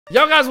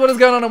Yo guys, what is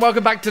going on and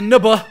welcome back to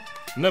Nubba.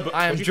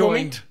 I am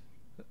joined...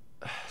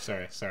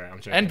 Sorry,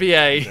 I'm joking.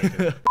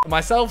 NBA.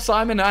 Myself,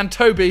 Simon, and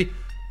Toby.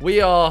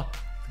 We are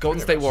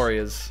Golden State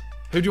Warriors.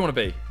 Who do you want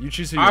to be? You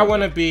choose who you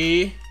want to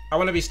be. I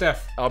want to be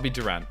Steph. I'll be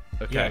Durant.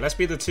 Okay. Yeah, let's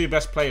be the two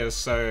best players,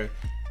 so...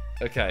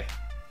 Okay.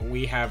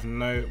 We have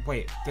no...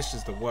 Wait, this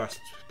is the worst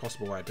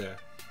possible idea.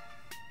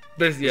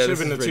 This should have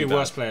been the two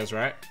worst players,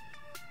 right?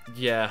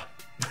 Yeah.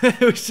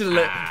 we should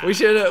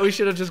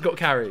have just got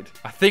carried.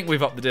 I think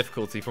we've upped the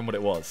difficulty from what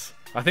it was.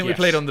 I think we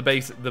played on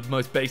the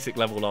most basic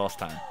level last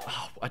time.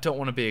 Oh, I don't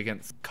want to be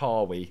against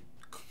Karwi.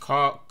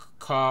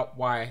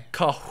 Why?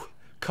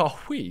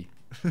 Karwi.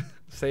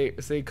 say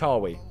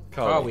Karwi.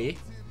 Karwi.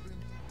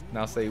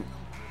 Now say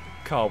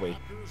Karwi.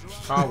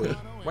 Karwi.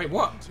 Wait,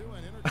 what?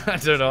 I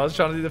don't know. I was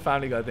trying to do the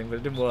Family Guy thing, but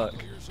it didn't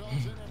work.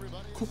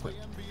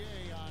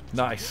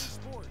 Nice.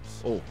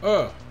 Oh.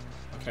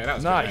 Okay, that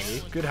was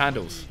nice. Good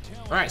handles.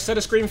 All right, set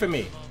a screen for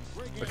me.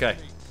 Okay.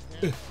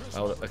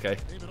 Oh, okay.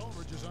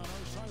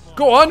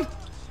 Go on.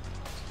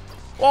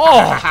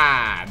 Oh,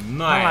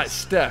 nice. I like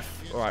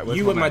Steph. All right,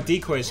 you were my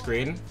decoy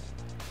screen,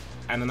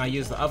 and then I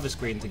used the other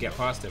screen to get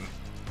past him.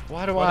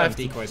 Why do I have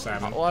decoy,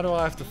 Simon? Why do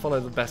I have to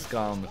follow the best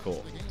guy on the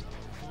court?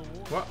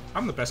 What?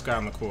 I'm the best guy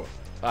on the court.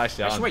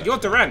 Actually, wait, you're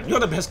Durant. You're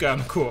the best guy on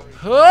the court.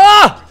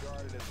 Ah!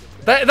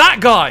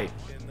 That guy.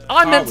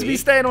 I'm meant to be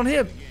staying on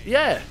him.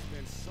 Yeah.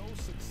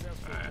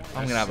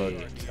 I'm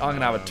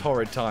gonna have a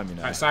torrid time, you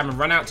know. Alright, Simon,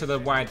 run out to the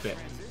wide bit.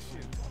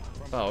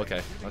 Oh,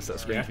 okay. I'll set a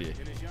screen for you.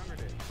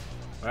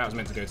 Well, that was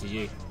meant to go to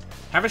you.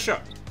 Have a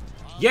shot.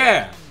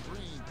 Yeah.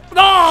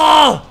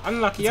 No!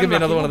 Unlucky. It's gonna be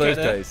another one of those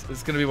days.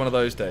 It's gonna be one of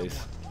those days.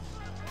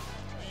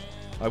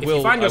 If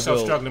you find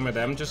yourself struggling with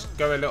them, just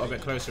go a little bit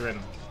closer in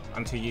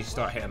until you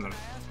start hitting them.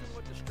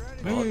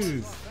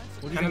 Move.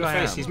 What do you think I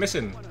am? He's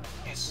missing.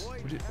 Yes.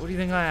 What do you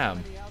think I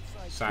am?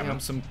 Simon. I'm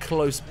some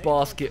close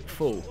basket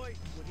full.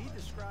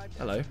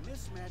 Hello.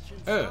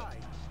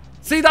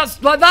 See,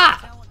 that's like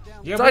that.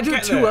 Yeah, Did I do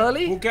it too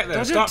early? We'll get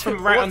there. Start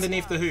from right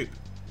underneath the hoop.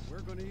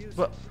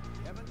 But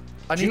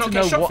I need to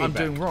know what I'm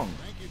doing wrong.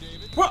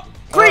 What?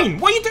 Green,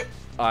 what are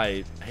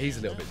you doing? He's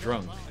a little bit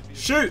drunk.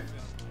 Shoot.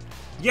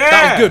 Yeah.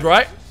 That was good,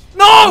 right?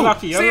 No!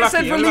 Unlucky, See, it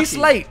said release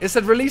late. It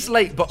said release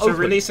late, but open. So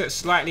release it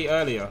slightly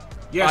earlier.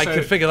 Yeah, I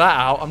could figure that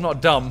out. I'm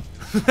not dumb.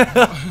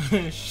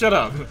 Shut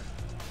up.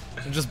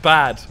 I'm just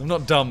bad. I'm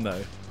not dumb,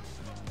 though.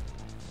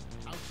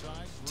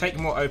 Take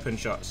more open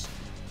shots.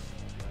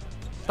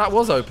 That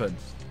was open.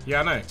 Yeah,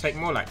 I know. Take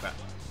more like that.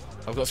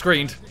 I've got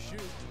screened.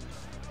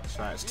 That's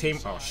right. It's team.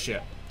 Oh,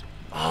 shit.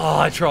 Oh,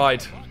 I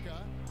tried.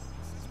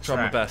 Tried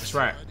my best. That's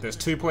right. There's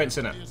 2 points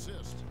in it.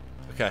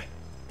 Okay.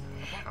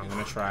 I'm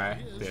going to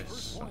try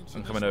this.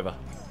 I'm coming over.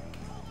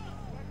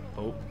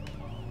 Oh.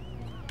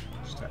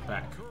 Step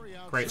back.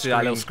 Great See screen.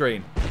 that little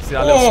screen? See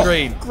that little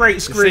screen?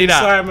 Great screen,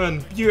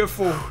 Simon.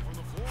 Beautiful.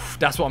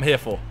 That's what I'm here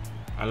for.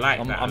 I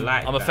like that.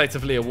 I'm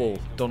effectively a wall.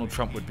 Donald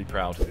Trump would be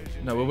proud.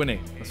 No, we're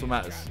winning. That's what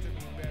matters.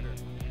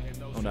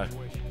 Oh no.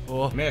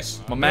 Oh, miss.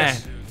 My man.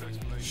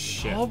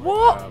 Shit. Oh,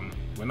 what?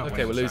 We're not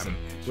okay, we're losing. Simon.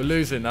 We're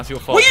losing. That's your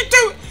fault. What are you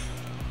doing?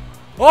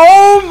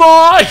 Oh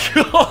my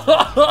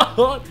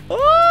god!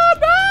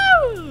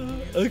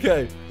 Oh no!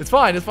 Okay, it's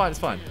fine. It's fine. It's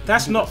fine.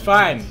 That's not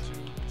fine.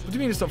 What do you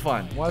mean it's not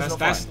fine? Why is it not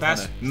fine?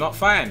 That's not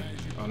fine.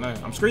 Oh no,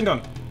 I'm screened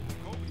on.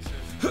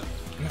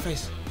 In the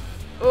face.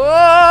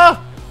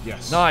 Oh!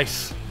 Yes.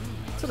 Nice.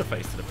 To the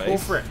face. To the face. Call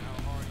for it.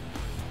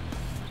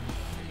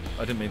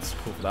 I didn't mean to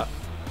call for that.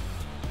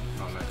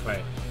 Oh no,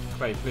 Clay.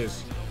 Clay,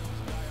 please.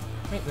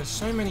 Mate, there's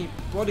so many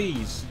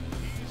bodies.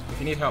 If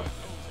you need help.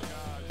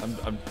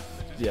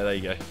 Yeah, there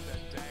you go.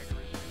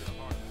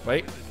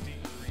 Wait.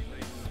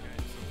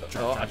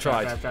 I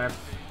tried. Drive.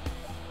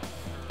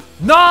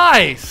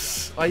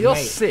 Nice! Oh, you're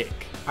sick.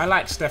 I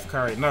like Steph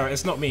Curry. No,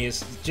 it's not me.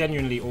 It's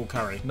genuinely all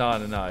Curry. No,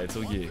 it's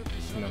all you.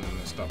 No,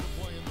 stop.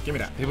 Give me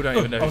that. People don't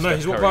even know who Steph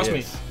he's walked past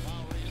me.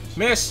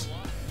 Miss!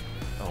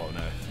 Oh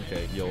no.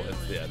 Okay,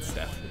 it's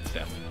Steph. It's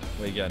Steph.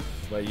 Where you going?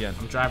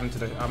 I'm driving to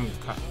the...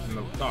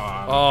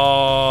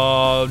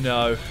 Oh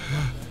no.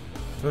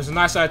 It was a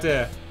nice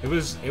idea. It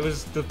was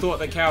the thought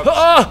that counts.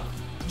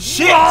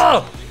 Shit!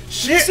 Oh!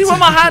 Shit! You see where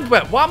my hand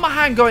went? Why my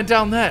hand going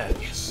down there?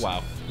 Yes.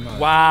 Wow. No.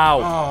 Wow.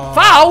 Oh.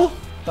 Foul?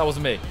 That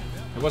wasn't me.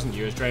 It wasn't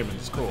you. It was Draymond.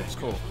 It's cool. It's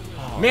cool.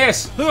 Oh.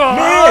 Miss!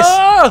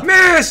 Oh.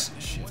 Miss!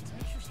 Shit.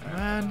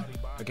 Man.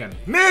 Again.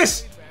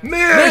 Miss!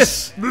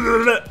 Miss!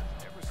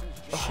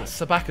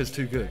 Sabaka's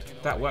too good.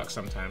 That works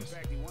sometimes.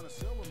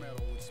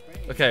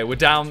 Okay, we're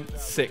down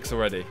 6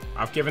 already.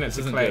 I've given it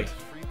to Clay. Good.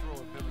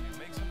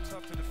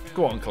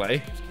 Go on,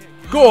 Clay.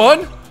 Go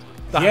on!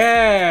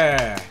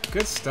 Yeah!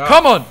 Good stuff.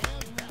 Come on!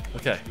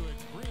 Okay.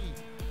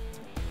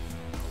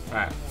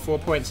 Alright, 4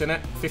 points in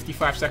it.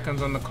 55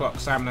 seconds on the clock.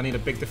 Simon, I need a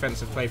big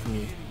defensive play from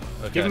you.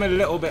 Okay. Give him a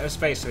little bit of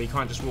space so he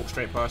can't just walk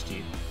straight past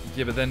you.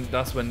 Yeah, but then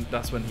that's when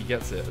he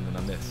gets it, and then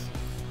I miss.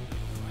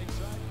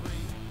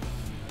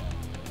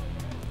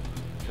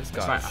 This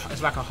guy.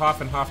 It's like a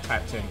half and half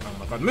type thing. Oh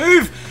my god.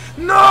 Move!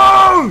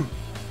 No!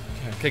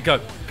 Okay, go.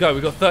 Go.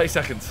 We've got 30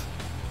 seconds.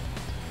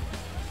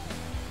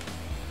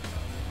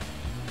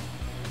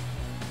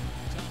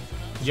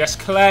 Yes,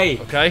 Clay.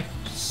 Okay.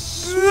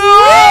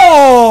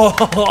 Oh!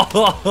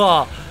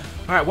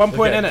 Alright, 1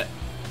 point in it.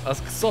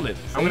 That's solid.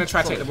 I'm going to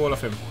try to take the ball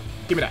off him.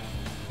 Give me that.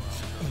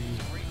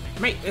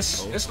 Mate,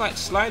 it's like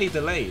slightly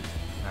delayed.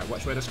 Alright,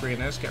 watch where the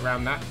screen is. Get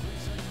around that.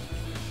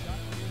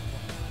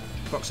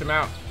 Box him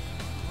out.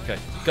 Okay,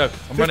 go. I'm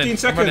 15 running.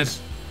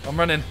 seconds. I'm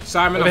running.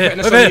 Simon, over I'm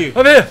here, putting this on you.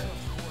 Over here.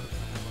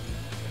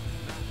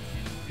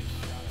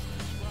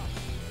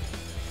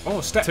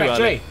 Oh, step Too back,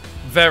 early. Jay.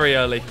 Very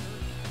early.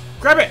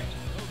 Grab it.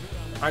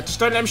 Alright, just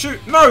don't let him shoot.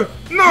 No!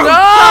 No! No!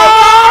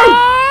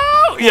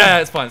 No! Yeah,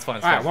 it's fine. It's fine.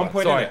 It's Alright, fine. 1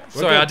 point Sorry, in it.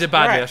 sorry, I did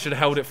badly. Right. I should have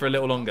held it for a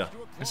little longer.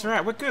 It's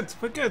alright. We're good.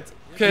 We're good.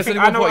 Okay, so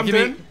I know what I'm give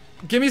doing. me,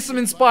 give me some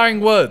inspiring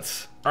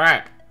words.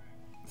 Alright.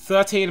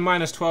 13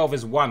 minus 12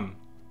 is 1.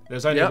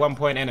 There's only 1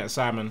 point in it,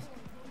 Simon.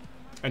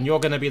 And you're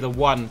going to be the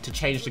one to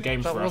change the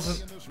game for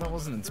us. That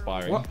wasn't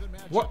inspiring. What?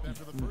 What?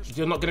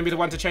 You're not going to be the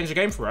one to change the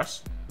game for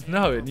us?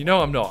 No, you know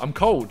I'm not. I'm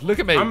cold. Look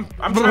at me. I'm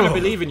trying to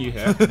believe in you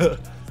here.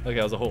 Okay,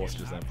 I was a horse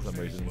just then for some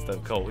reason instead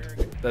of cold.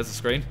 There's the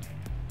screen.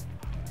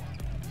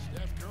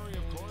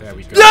 There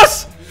we go.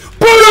 Yes!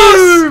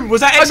 Boom!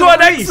 Was that excellent? I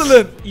got an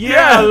excellent!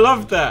 Yeah, I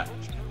love that.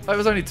 It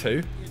was only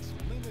 2.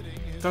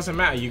 Doesn't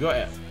matter, you got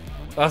it.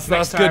 That's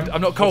good. I'm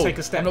not cold. We'll take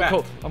a step I'm not back.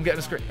 cold. I'm getting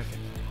a screen. Okay.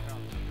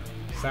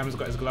 Sam's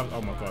got his glove.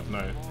 Oh my god,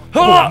 no.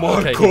 Oh my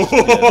okay,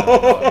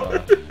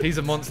 god! no. He's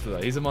a monster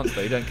though. He's a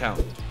monster. He don't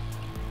count.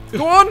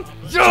 Go on!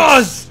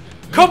 Yes!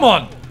 Come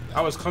on! I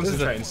was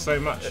concentrating so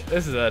much.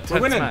 This is a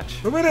tense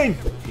match. We're winning!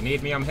 If you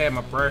need me, I'm here, my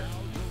bro.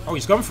 Oh,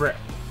 he's gone for it.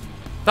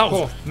 That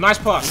was nice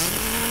pass.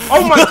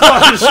 Oh my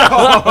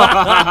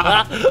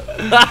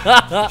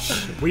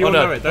gosh! We all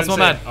know it. That's my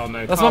man. Oh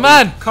no. That's my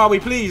man. Carby,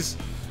 please.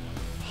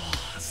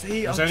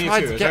 See, it was only a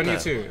 2. It was only a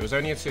 2. It was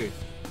only a 2.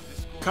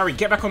 Curry,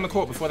 get back on the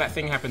court before that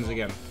thing happens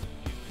again.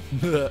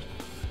 Okay,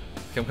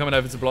 I'm coming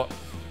over to block.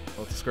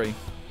 Off the screen.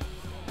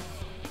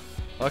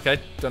 Okay,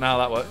 don't know how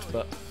that worked,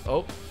 but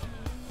oh.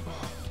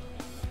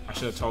 I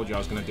should have told you I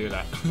was going to do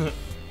that.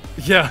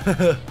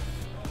 Yeah.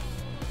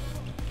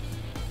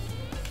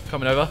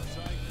 Coming over.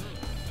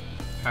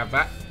 Have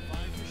that.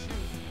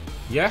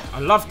 Yeah, I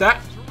love that.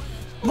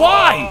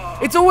 Why?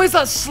 It's always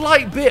that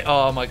slight bit.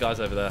 Oh, my guy's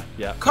over there.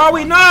 Yeah.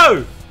 Carby,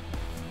 no!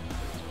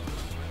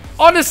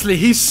 Honestly,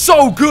 he's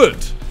so good.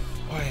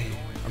 Oi,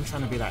 I'm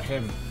trying to be like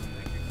him.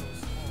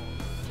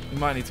 You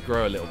might need to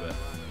grow a little bit.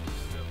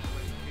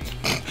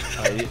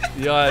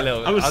 Yeah, a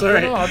little bit. I'm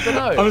sorry. I don't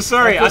know. I'm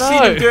sorry. I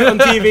seen him do it on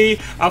TV.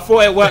 I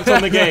thought it worked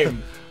on the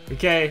game.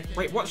 Okay.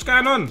 Wait, what's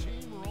going on?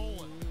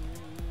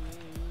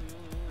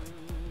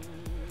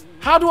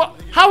 How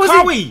is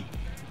Carby! he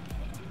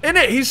in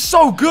it? He's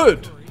so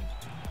good.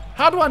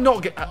 How do I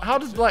not get? How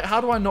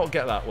do I not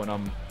get that when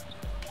I'm?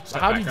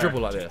 How do you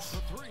dribble like this?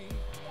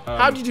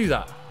 How do you do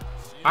that?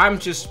 I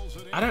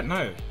don't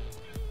know.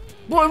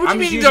 What do you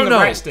mean you don't know?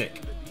 Right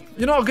stick.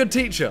 You're not a good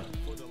teacher.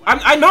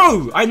 I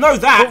know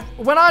that.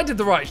 But when I did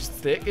the right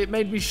stick, it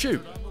made me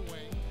shoot.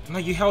 No,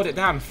 you held it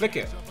down. Flick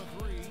it.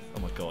 Oh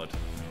my god.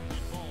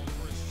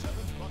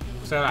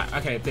 So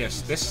okay,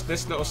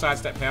 this little side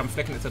step here, I'm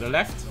flicking it to the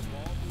left,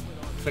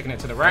 flicking it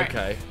to the right.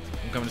 Okay,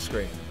 I'm coming to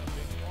screen.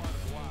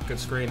 Good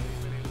screen.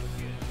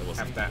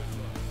 Have that.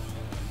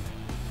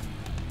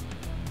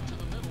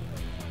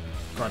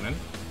 Go on then.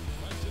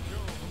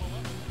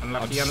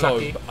 Unlucky,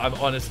 unlucky. I'm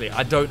honestly,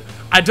 I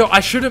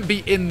shouldn't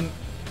be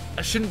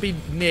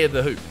near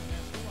the hoop.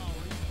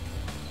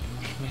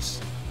 Miss.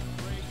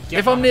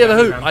 If I'm near the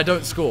hoop, I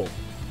don't score.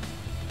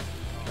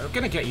 We're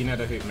gonna get you near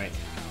the hoop, mate.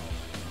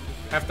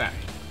 Have that.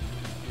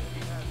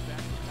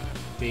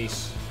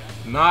 These.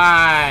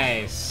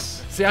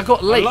 Nice. See, I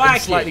got late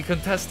and slightly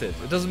contested.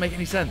 It doesn't make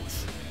any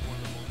sense.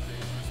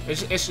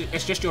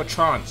 It's just your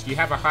chance. You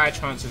have a higher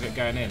chance of it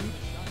going in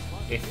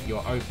if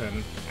you're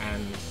open,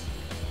 and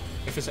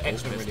if it's an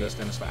excellent release,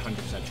 then it's like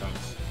 100%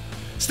 chance.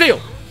 Steal!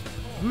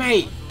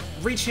 Mate,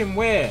 reach him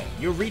where?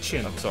 You're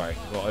reaching. I'm sorry,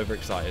 I got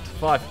overexcited.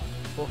 5,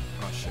 4.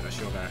 Oh shit, that's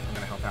your guy. I'm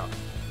gonna help out.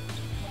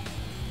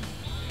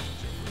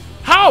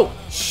 How?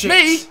 Shit.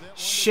 Me?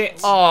 Shit.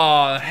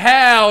 Oh,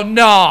 hell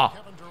nah.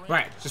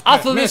 Right, just I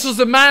thought this was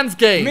a man's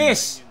game.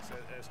 Miss.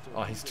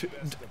 Oh,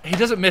 he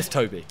doesn't miss,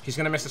 Toby. He's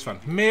gonna miss this one.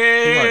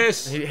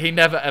 Miss. He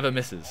never ever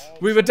misses.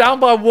 We were down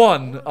by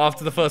 1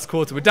 after the first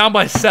quarter. We're down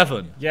by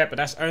 7. Yeah, but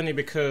that's only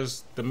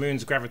because the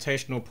moon's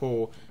gravitational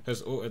pull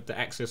has altered the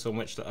axis on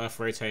which the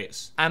Earth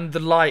rotates. And the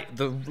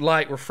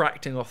light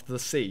refracting off the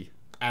sea.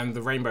 And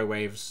the rainbow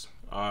waves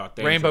are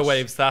dangerous. Rainbow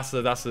waves. That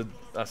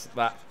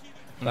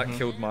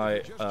killed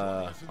my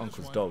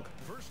uncle's dog.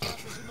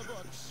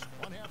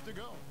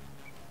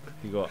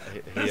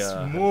 That's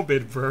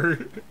morbid, bro.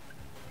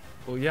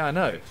 Well, yeah, I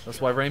know. That's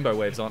why rainbow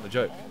waves aren't a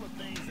joke.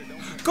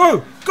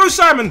 Go! Go,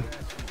 Simon!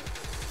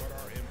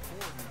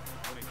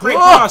 Great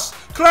pass!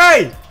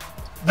 Clay!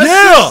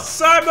 Yeah!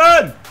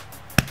 Simon!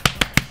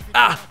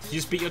 Ah! You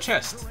just beat your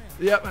chest.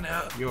 Yep, I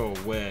know. You're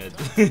weird.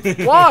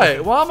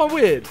 Why? Why am I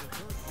weird?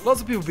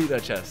 Lots of people beat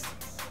their chest.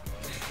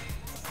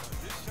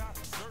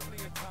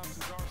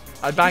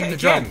 I bang the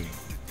jump.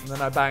 And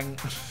then I bang...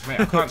 Mate,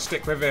 I can't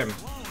stick with him.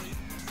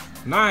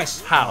 Nice.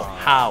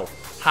 How?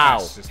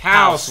 How?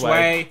 How,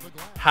 Sway?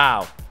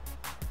 How?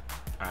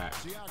 Alright.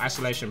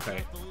 Isolation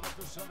play.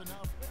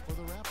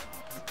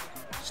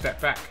 Step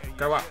back.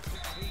 Go up.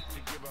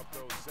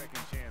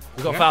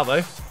 We got a foul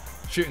though.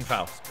 Shooting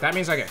foul. That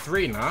means I get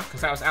 3 now,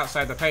 because that was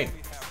outside the paint.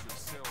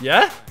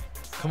 Yeah?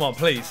 Come on,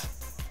 please.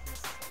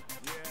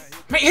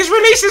 Mate, his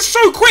release is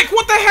so quick.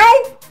 What the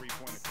hell?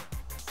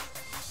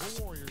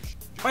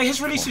 Wait,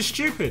 his release is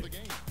stupid.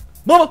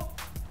 Mama!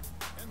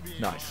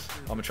 Nice.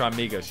 I'm gonna try and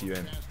Migos you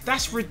in.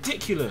 That's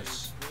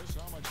ridiculous.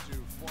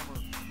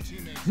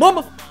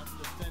 Mama!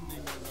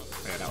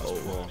 Yeah, that was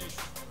poor.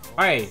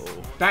 Hey,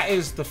 that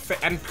is the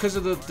and because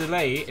of the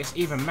delay, it's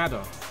even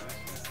madder.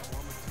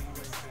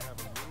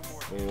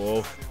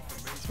 Oh,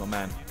 it's my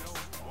man.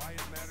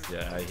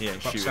 Yeah, he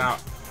ain't Box shooting.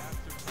 out.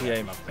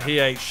 He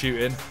ain't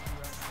shooting.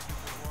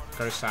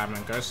 Go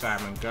Simon, go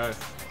Simon, go.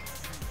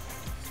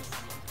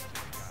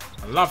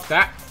 I love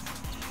that.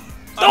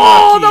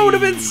 Oh, that would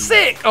have been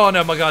sick! Oh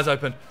no, my guy's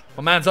open.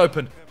 My man's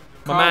open.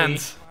 My Carly.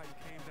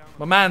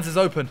 man's is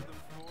open.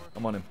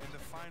 I'm on him.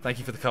 Thank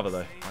you for the cover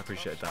though. I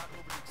appreciate that.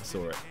 I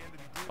saw it.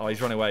 Oh,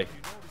 he's running away.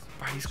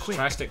 Bro, he's quick.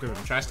 Try stick with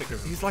him, try stick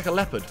with him. He's like a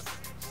leopard.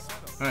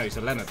 No, he's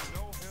a Leonard.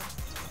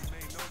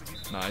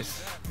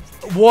 Nice.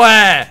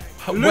 Where?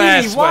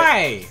 Where? Looney,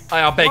 why?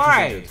 I beg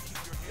Why? he's injured.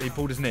 He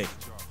pulled his knee.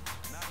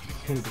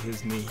 Pulled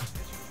his knee.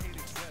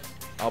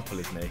 I'll pull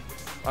his knee.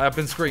 I have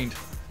been screened.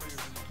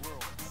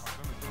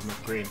 I'm a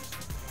green.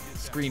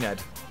 Screen Ed.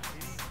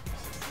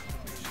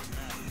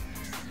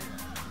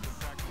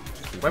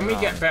 When we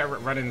get better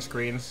at running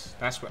screens,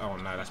 that's what. Oh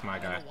no, that's my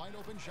guy.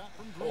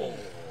 Oh,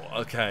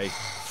 okay.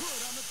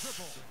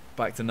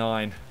 Back to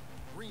 9.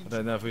 I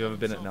don't know if we've ever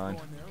been at 9.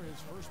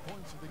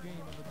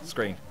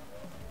 Screen.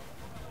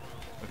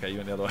 Okay, you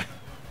went the other way.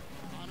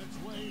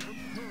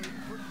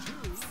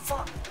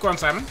 Fuck. Go on,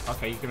 Simon.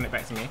 Okay, you're giving it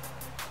back to me.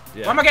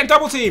 Yeah. Why am I getting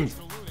double teamed?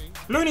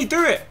 Looney,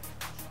 do it.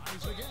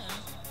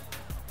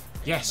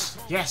 Yes,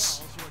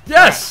 yes.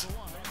 Yes! Right.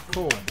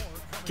 Cool.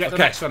 Get the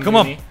Okay, next one, come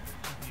Looney. on.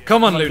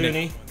 Come on, Come on,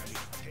 Looney.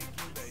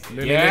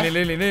 Looney, Yeah.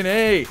 Looney,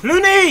 Looney.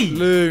 Looney!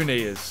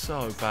 Looney is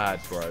so bad,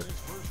 bro.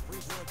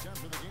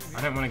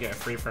 I don't want to get a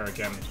free throw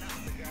again.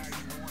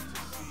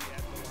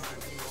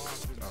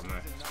 Oh no.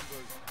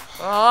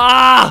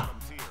 Ah!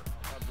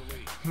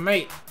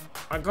 Mate,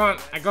 I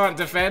can't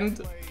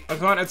defend. I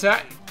can't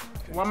attack.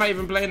 Why am I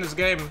even playing this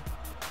game?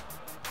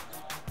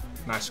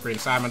 Nice screen,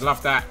 Simon.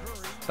 Love that.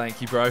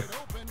 Thank you, bro.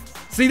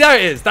 See, there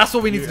it is. That's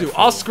what we need to do.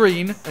 I'll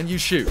screen and you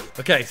shoot.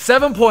 Okay,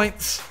 7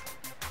 points.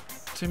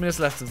 2 minutes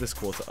left of this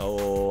quarter.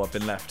 Oh, I've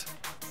been left.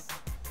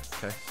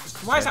 Okay.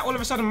 Why is that all of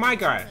a sudden my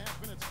guy?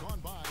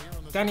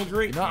 Danny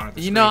Green.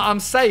 You know what I'm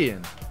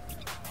saying?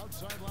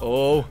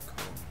 Oh.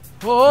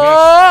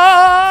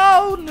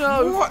 Oh,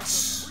 no. What?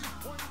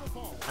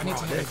 I need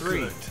to hit a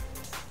green.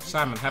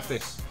 Simon, have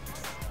this.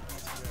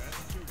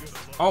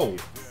 Oh.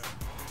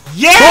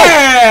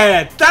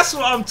 Yeah! That's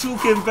what I'm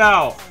talking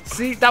about.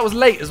 See, that was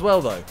late as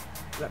well, though.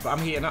 But I'm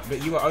heating up,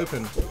 but you were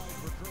open.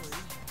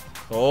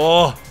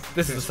 Oh,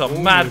 this is some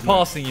all mad movement.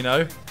 passing, you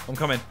know. I'm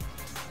coming.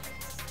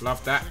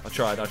 Love that. I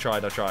tried.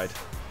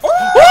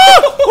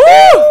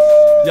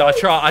 Oh! Yeah,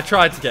 I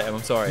tried to get him.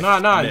 I'm sorry. No,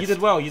 Missed. you did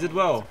well. You did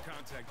well.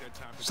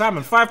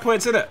 Simon, 5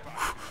 points in it.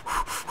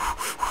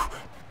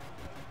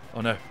 Oh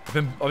no, I've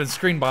been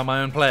screened by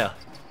my own player.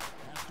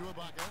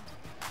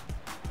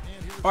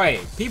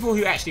 Oi, people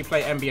who actually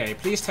play NBA,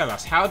 please tell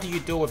us, how do you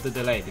deal with the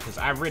delay? Because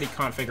I really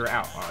can't figure it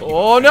out.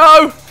 Oh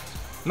no!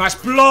 Nice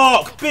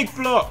block! Big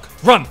block!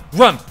 Run,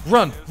 run,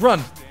 run,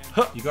 run!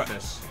 Huh. You got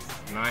this.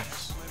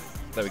 Nice.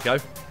 There we go.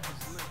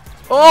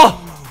 Oh!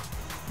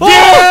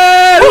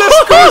 Yeah!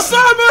 Let's go,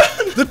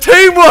 Simon! The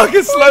teamwork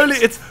is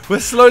we're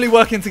slowly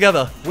working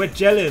together. We're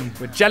gelling.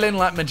 We're gelling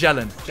like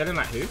Magellan. Gelling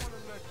like who?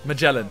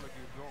 Magellan.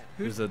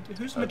 Who's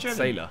who's a Magellan?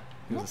 sailor.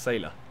 He was a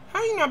sailor. How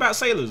do you know about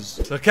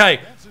sailors?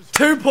 Okay,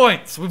 2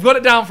 points. We've got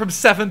it down from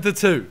 7 to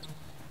 2.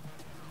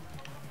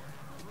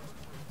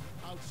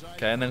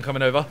 Okay, and then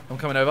coming over. I'm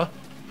coming over.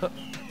 Huh.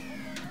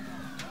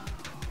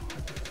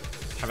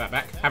 Have that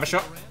back. Have a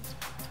shot.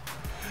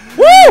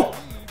 Woo!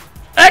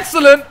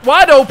 Excellent.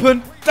 Wide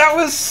open. That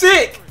was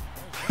sick!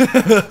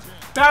 That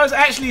was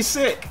actually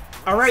sick.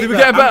 All right, See, we're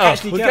getting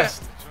better. We're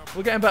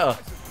We're getting better.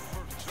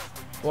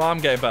 Well, I'm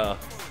getting better.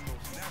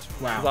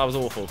 Wow. That was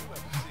awful.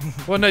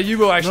 Well, no, you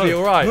were actually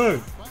all right.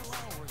 No.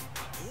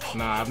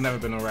 Nah, I've never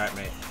been all right,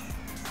 mate.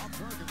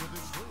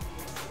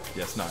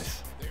 Yes,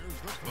 nice.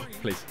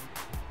 Please.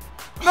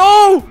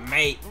 No!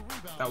 Mate,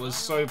 that was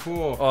so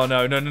poor. Oh,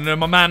 no.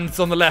 My man's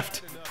on the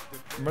left.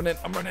 I'm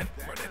running.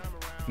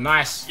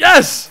 Nice.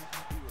 Yes!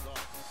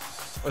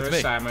 Go, That's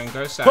me. Simon.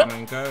 Go,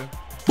 Simon. Go.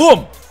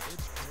 Boom!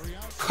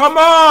 Come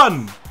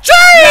on! Gee!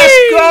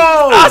 Let's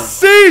go! I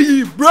see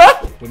you,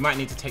 bruh! We might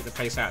need to take the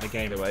pace out of the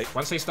game. Wait.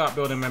 Once they start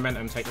building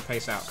momentum, take the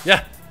pace out.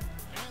 Yeah.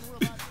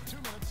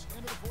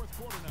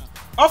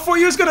 I thought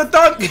you was gonna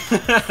dunk.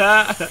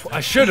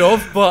 I should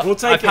have, but We'll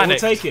take I it. We'll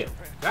panicked. take it.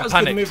 That was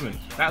panicked. good movement.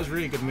 That was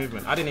really good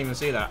movement. I didn't even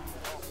see that.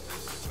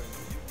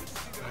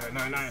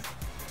 No.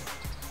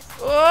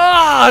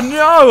 Oh,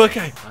 no.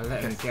 Okay. I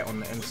let him get on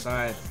the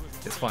inside.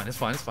 It's fine. It's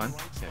fine. It's fine.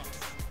 Okay.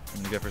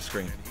 I'm gonna go for a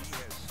screen.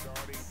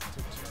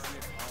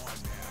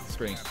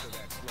 Screen.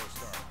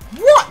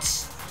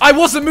 What? I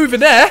wasn't moving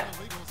there.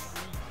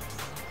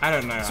 I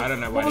don't know. I don't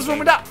know why. What was wrong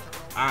with that?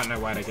 I don't know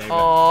why they gave it.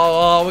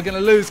 Oh, we're gonna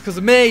lose because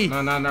of me.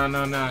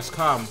 No. It's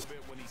calm.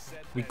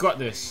 We got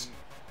this.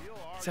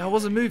 See, I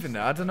wasn't moving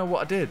there. I don't know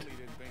what I did.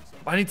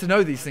 I need to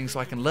know these things so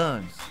I can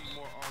learn.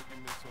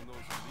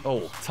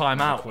 Oh,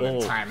 timeout. Oh,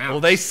 timeout. Oh,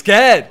 they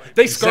scared.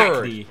 They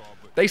Exactly. scared.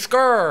 They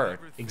scared.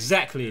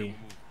 Exactly.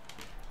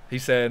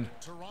 He's saying,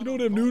 you know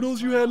them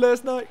noodles you had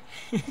last night?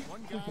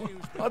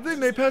 I think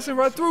they passing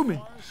right through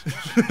me.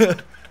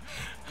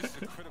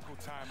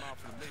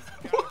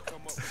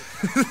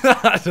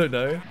 I don't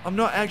know. I'm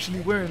not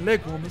actually wearing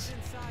leg warmers.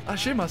 I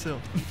shit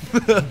myself.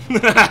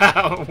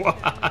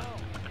 What?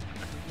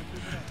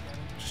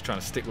 Just trying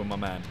to stick with my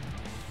man.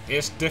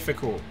 It's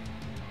difficult.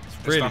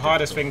 It's really the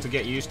hardest difficult. thing to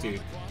get used to.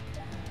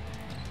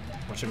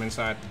 Watch him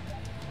inside.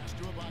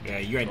 Yeah,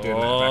 you ain't doing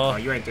that. Oh.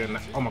 Back, you ain't doing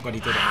that. Oh my god, he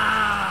did it.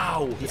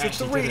 Ow! He It's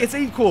actually three. did it. It's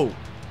equal.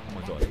 Oh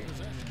my god.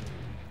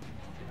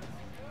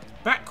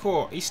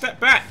 Backcourt. He stepped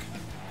back.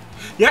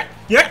 Yeah.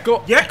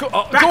 Go, Yeah. go, go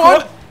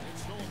Backcourt. on!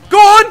 Go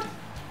on!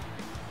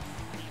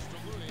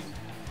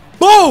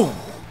 Boom!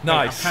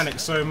 Nice. I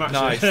panicked so much.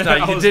 Nice. I No,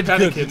 you was did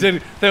good. panicking. You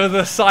did. There was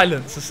the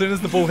silence as soon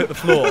as the ball hit the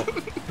floor.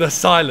 The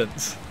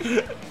silence.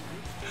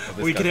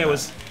 All you could hear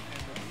was,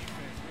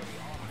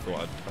 I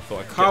thought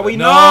I could Can't get we that.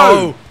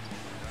 know?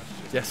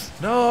 Yes.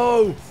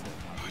 No.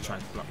 I tried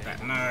to block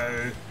that.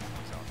 No.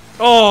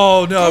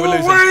 Oh no, Go we're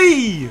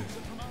losing. away!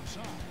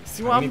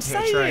 See what I'm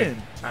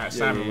saying? Alright,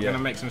 Sam, yeah. we're gonna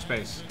make some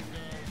space.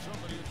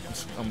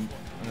 I'm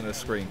gonna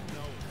screen.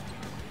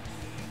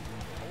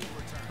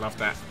 Love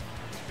that.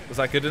 Was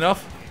that good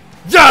enough?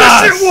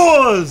 Yes, it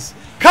was!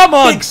 Come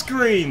on! Big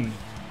screen!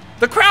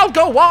 The crowd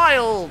go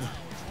wild!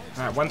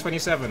 Alright,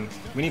 127.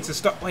 We need to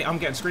stop. Wait, I'm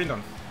getting screened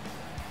on.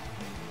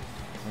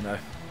 Oh no.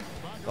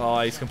 Oh,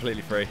 he's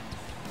completely free.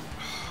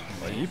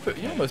 Well, you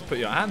almost put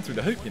your hand through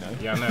the hoop, you know.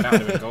 Yeah, I know, that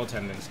would have been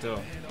goaltending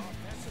still.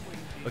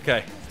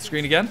 Okay,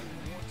 screen again.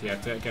 Yeah,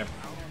 do it again.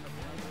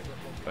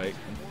 Wait.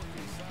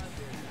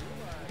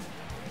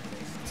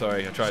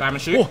 Sorry, I tried. Simon,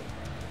 shoot.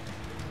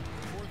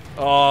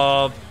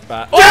 Oh,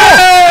 bad.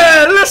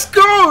 Yeah! Let's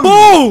go!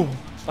 Boom!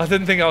 I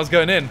didn't think I was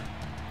going in.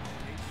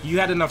 You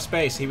had enough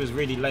space. He was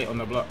really late on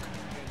the block.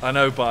 I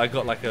know, but I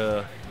got like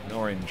an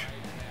orange.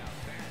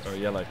 Or a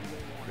yellow.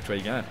 Which way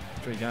you going?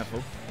 Which way you going, Paul?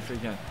 Which way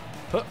you going?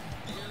 Huh.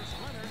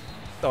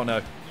 Oh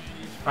no.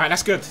 Alright,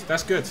 that's good.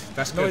 That's good.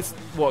 That's No, good. it's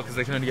what? Because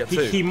they can only get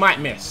two. He might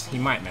miss. He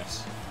might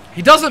miss.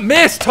 He doesn't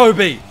miss,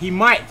 Toby! He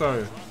might,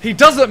 though. He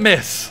doesn't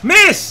miss!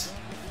 Miss!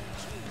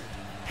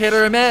 Hit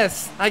or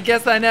miss. I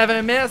guess I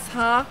never miss,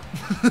 huh?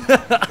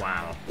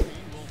 Wow.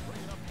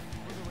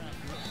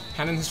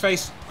 Hand in his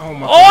face. Oh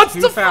my Oh, god. it's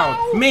Who the fouled?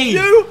 foul! Me!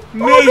 You!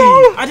 Me!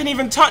 Oh, no! I didn't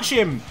even touch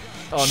him!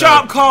 Oh, no.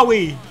 Sharp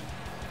Kawi!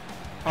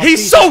 Oh,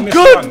 He's please so just miss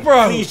good, one.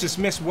 bro! Please just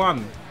miss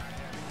one.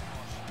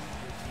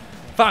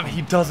 Fam,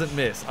 he doesn't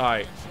miss.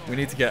 Alright, we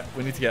need to get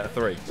a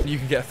 3. You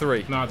can get a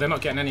 3. No, they're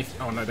not getting any.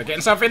 Oh no, they're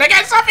getting something. They're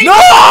getting something!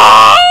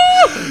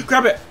 No!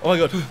 Grab it! Oh my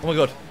god, oh my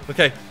god.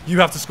 Okay, you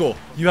have to score.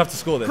 You have to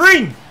score this.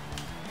 Green!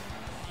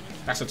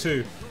 That's a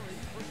 2.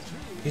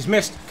 He's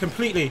missed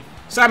completely.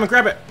 Simon,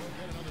 grab it.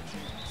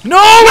 No!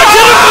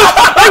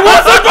 I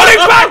wasn't running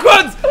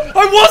backwards!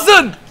 I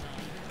wasn't!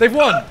 They've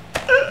won.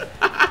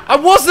 I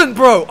wasn't,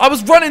 bro. I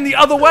was running the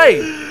other way.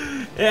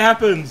 It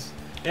happens.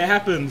 It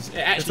happens. It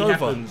actually over.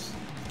 happens.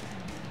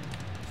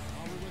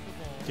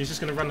 He's just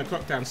going to run the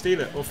clock down, steal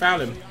it, or foul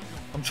him.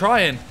 I'm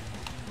trying.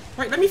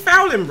 Wait, let me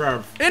foul him,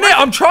 bruv.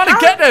 I'm trying to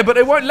get there, but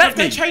they won't let Have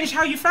they me. changed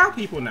how you foul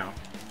people now?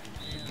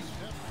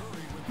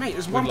 Mate,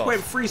 there's We've 1.3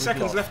 lost.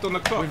 seconds left on the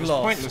clock. We've It's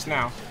lost. pointless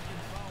now.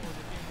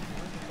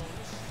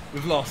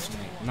 We've lost.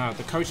 No,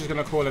 the coach is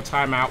going to call a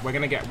timeout. We're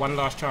going to get one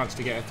last chance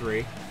to get a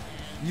 3.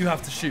 You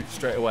have to shoot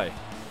straight away.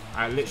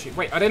 I literally...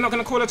 Wait, are they not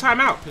going to call a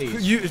timeout,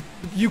 please?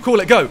 You call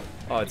it go.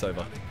 Oh, it's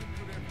over.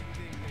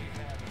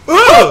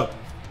 Ugh!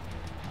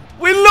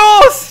 We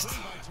lost!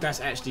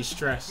 That's actually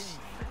stress.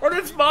 And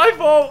it's my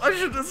fault. I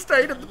should have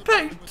stayed in the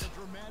paint.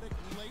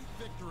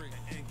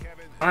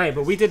 Alright,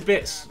 but we did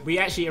bits. We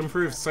actually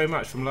improved so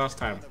much from last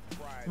time.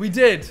 We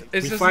did.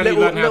 It's We just finally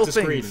little, learned how little to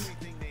things. screen.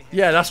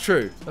 Yeah, that's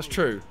true. That's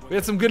true. We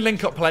had some good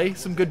link-up play,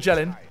 some good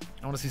gelling.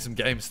 I want to see some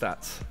game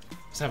stats.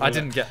 Let's have a I look.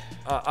 didn't get.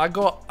 I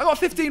got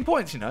 15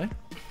 points. You know.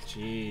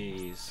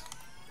 Jeez.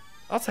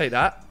 I'll take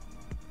that.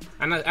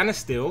 And a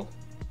steal.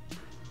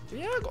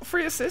 Yeah, I got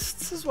 3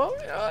 assists as well.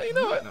 Yeah, you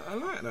know what? I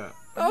like that.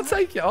 I'll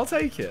take it. I'll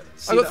take it.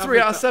 See, I got the 3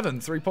 other- out of 7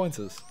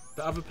 3-pointers.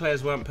 The other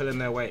players weren't pulling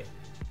their weight.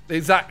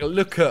 Exactly.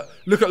 Look at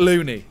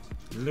Looney.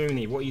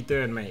 Looney, what are you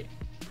doing, mate?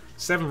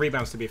 7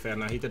 rebounds, to be fair.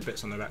 Now he did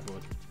bits on the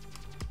backboard.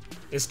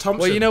 It's Thompson.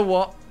 Well, you know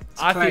what?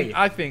 Clay.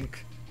 I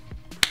think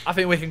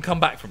we can come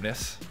back from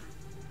this.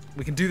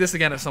 We can do this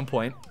again at some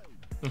point.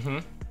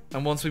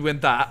 And once we win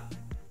that,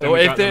 Then or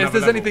we if go to there's another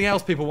level. anything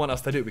else people want us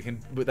to do,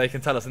 they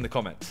can tell us in the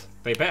comments.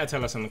 They better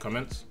tell us in the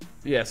comments.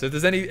 Yeah. So if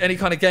there's any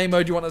kind of game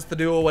mode you want us to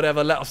do or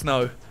whatever, let us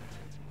know.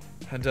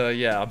 And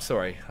yeah, I'm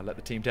sorry. I let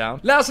the team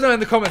down. Let us know in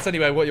the comments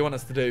anyway what you want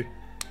us to do.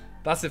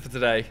 That's it for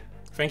today.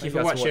 Thank you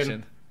for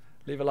watching.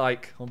 Leave a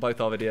like on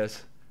both our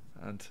videos.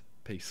 And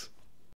peace.